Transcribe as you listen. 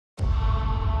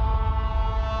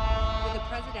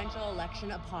general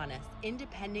election upon us,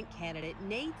 independent candidate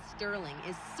Nate Sterling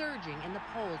is surging in the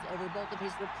polls over both of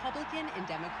his Republican and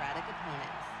Democratic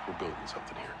opponents. We're building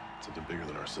something here, something bigger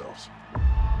than ourselves.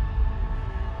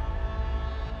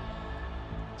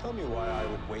 Tell me why I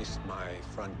would waste my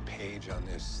front page on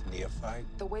this neophyte.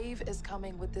 The wave is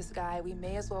coming with this guy. We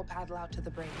may as well paddle out to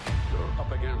the brink. You're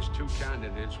up against two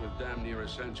candidates with damn near a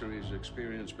century's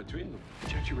experience between them.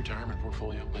 Check your retirement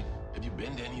portfolio. Like, have you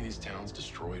been to any of these towns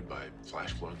destroyed by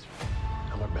flash floods?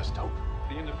 I'm our best hope.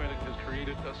 The Independent has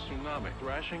created a tsunami,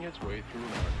 thrashing its way through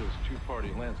America's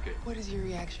two-party landscape. What is your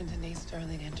reaction to Nate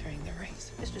Sterling entering the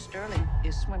race? Mr. Sterling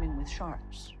is swimming with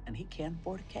sharks, and he can't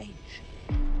board a cage.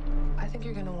 I think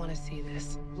you're gonna want to see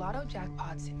this. Lotto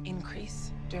jackpots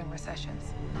increase during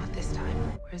recessions. Not this time.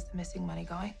 Where's the missing money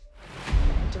going?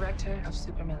 Director of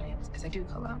Super Millions is a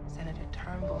Duke-alum, Senator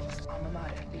Turnbull's alma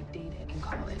mater. They dated in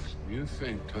college. You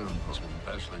think Turnbull's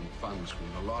embezzling funds from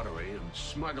the lottery and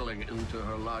smuggling into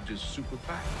her largest super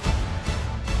PAC?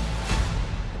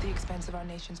 At the expense of our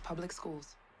nation's public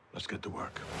schools. Let's get to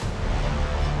work.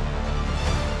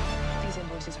 These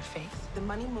invoices are fake. The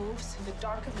money moves in the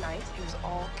dark of night. It was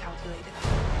all calculated.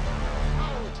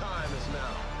 Our time is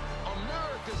now.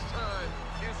 America's time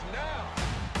is now.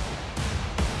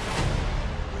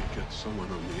 We get someone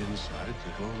on the inside to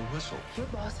blow the whistle. Your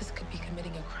bosses could be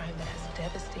committing a crime that has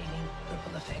devastating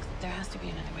ripple effects. There has to be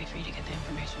another way for you to get the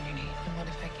information you need. And what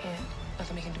if I can't?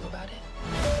 Nothing we can do about it.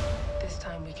 This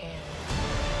time we can.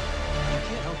 You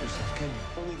can't help yourself, can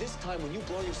you? Only this time, when you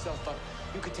blow yourself up,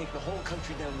 you could take the whole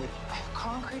country down with you. I have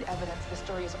concrete evidence the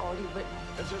story is already written.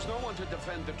 If there's no one to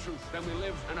defend the truth, then we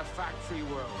live in a fact-free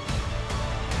world.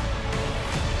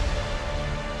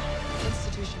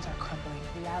 Institutions are crumbling.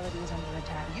 Reality is under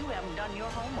attack. You haven't done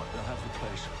your homework. They'll have the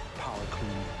place power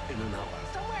clean in an hour.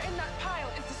 Somewhere in that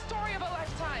pile is the story of a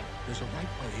lifetime. There's a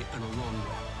right way and a wrong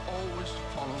way. Always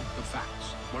follow the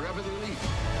facts, wherever they lead.